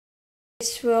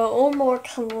Or more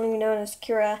commonly known as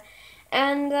Kira,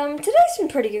 and today's been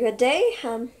a pretty good day.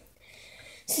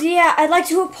 So yeah, I'd like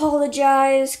to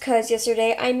apologize because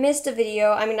yesterday I missed a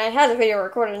video. I mean, I had the video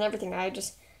recorded and everything. I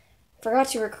just forgot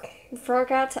to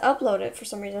upload it for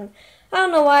some reason. I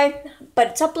don't know why, but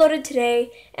it's uploaded today.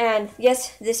 And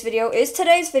yes, this video is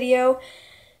today's video.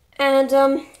 And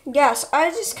yes,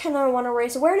 I just kind of want to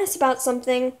raise awareness about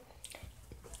something.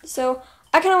 So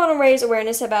I kind of want to raise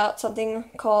awareness about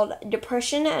something called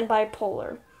depression and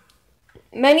bipolar.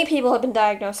 Many people have been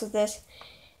diagnosed with this,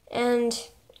 and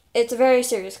it's a very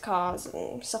serious cause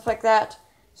and stuff like that.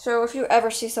 So if you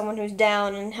ever see someone who's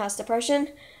down and has depression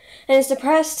and is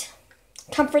depressed,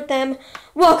 comfort them,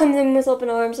 welcome them with open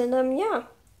arms, and yeah.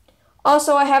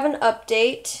 Also, I have an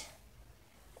update.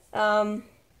 How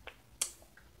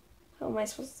am I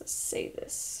supposed to say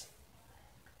this?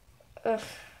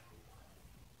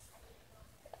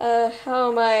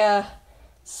 How am I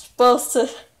supposed to?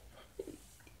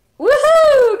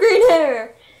 Woohoo! Green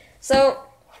hair! So,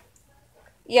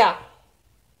 yeah.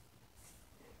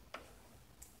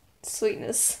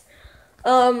 Sweetness.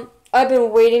 I've been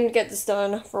waiting to get this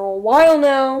done for a while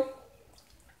now.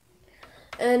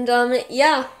 And,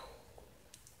 yeah.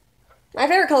 My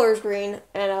favorite color is green,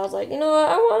 and I was like, you know what,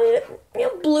 I wanted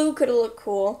it, blue could have looked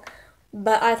cool.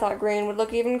 But I thought green would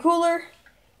look even cooler,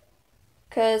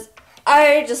 because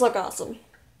I just look awesome.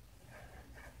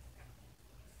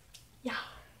 Yeah.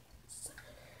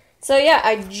 So yeah,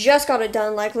 I just got it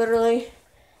done, like literally.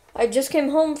 I just came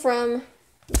home from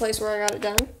the place where I got it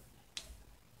done.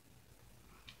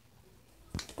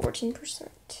 14%.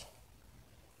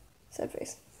 Sad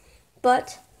face.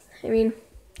 But, I mean,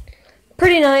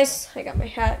 pretty nice. I got my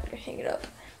hat, I hang it up.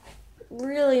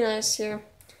 Really nice here.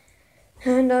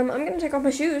 And I'm gonna take off my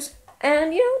shoes.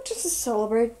 And, just to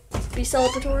celebrate, be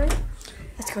celebratory.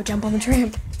 Let's go jump on the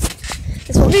tramp.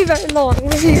 This won't be a very long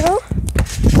video,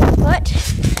 but,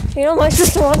 my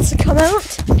sister wants to come out,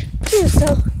 too,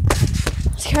 so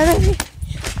it's kind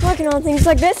of working on things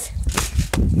like this.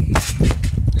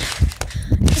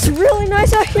 It's really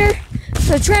nice out here.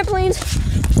 The trampoline's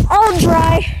all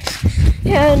dry,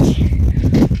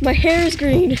 and my hair is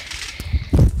green.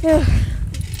 Yeah.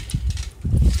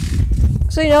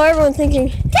 So, everyone's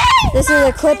thinking, this is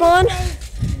a clip-on.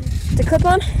 The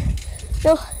clip-on?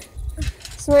 No.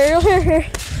 It's my real hair here.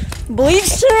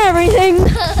 Bleached and everything. Don't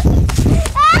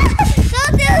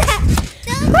do that.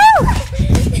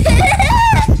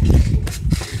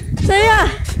 So, yeah.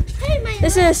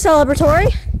 This is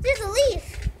celebratory. There's a leaf.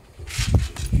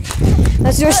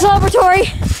 Let's do a celebratory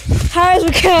high as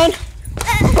we can.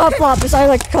 Flop flop, as I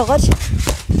like to call it.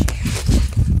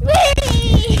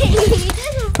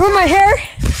 For my hair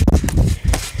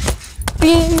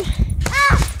being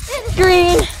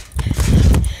green.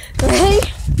 Ready?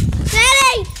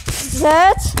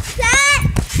 Set.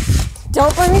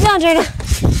 Don't let me down, Jada.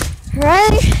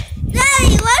 Ready?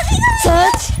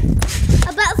 Set.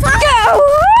 About go!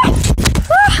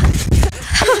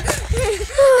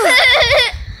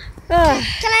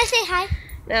 Can I say hi?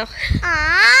 No.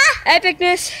 Aww.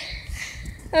 Epicness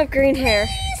of green hair.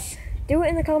 Do it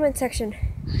in the comment section.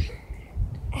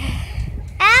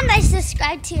 And I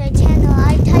subscribed to your channel.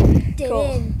 I typed it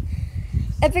Cool. in.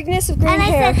 Epicness of green And I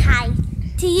hair. said hi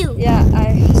to you. Yeah,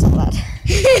 I saw that.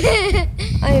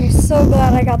 I am so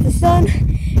glad I got this done.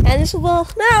 And this will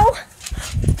now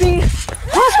be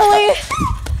hopefully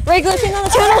regular thing on the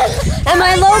channel. And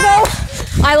my logo,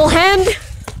 I will hand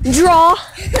draw.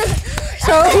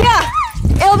 So yeah,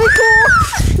 it'll be cool.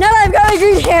 Now that I've got my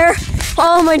green hair,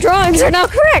 all of my drawings are now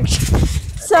correct.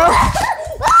 So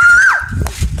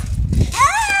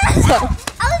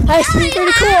I should be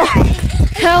pretty cool.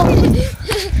 Hell,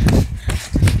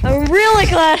 I'm really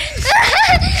glad.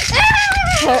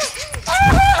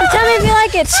 Tell me if you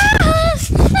like it.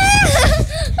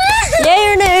 Yay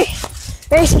or nay,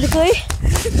 basically.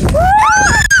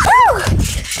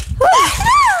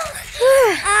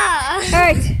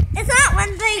 Alright. It's not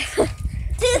Wednesday,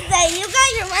 Tuesday. You got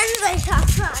your Wednesday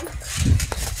socks on.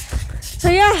 So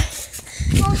yeah,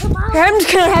 I'm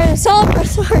just gonna have a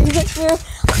celebratory this year.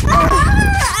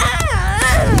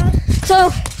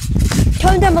 So,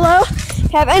 comment down below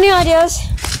if you have any ideas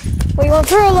what you want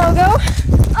for a logo.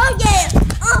 Oh yeah.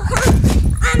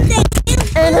 I'm thinking.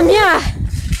 And yeah,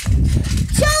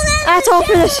 that's all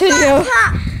for this video.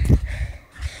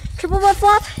 Triple butt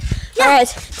flop? Yeah. Alright,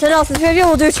 to end off this video,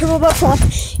 we'll do a triple butt flop.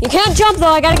 You can't jump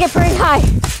though, I gotta get pretty high.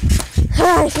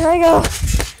 Alright, here I go.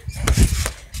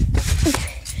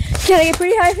 Gotta get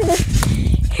pretty high for this.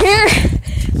 Here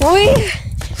we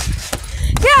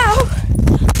go.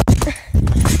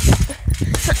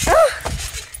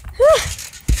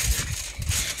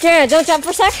 Jana, don't jump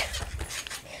for a sec.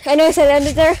 I know I said end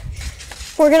it there.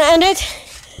 We're gonna end it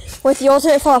with the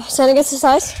ultimate flop. Stand against the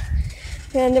sides.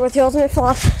 And end it with the ultimate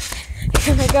flop.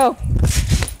 Here we go.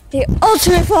 The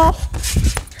ultimate flop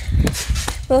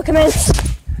will commence.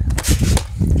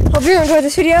 Hope you enjoyed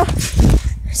this video.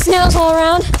 Snails all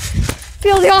around.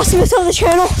 Feel the awesomeness of the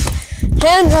channel.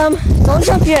 And don't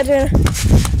jump yet, Jana.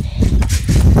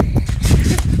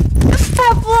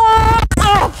 Flop!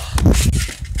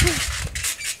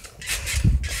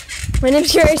 My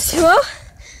name's Kira H2O.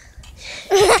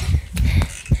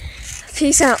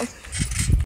 Peace out.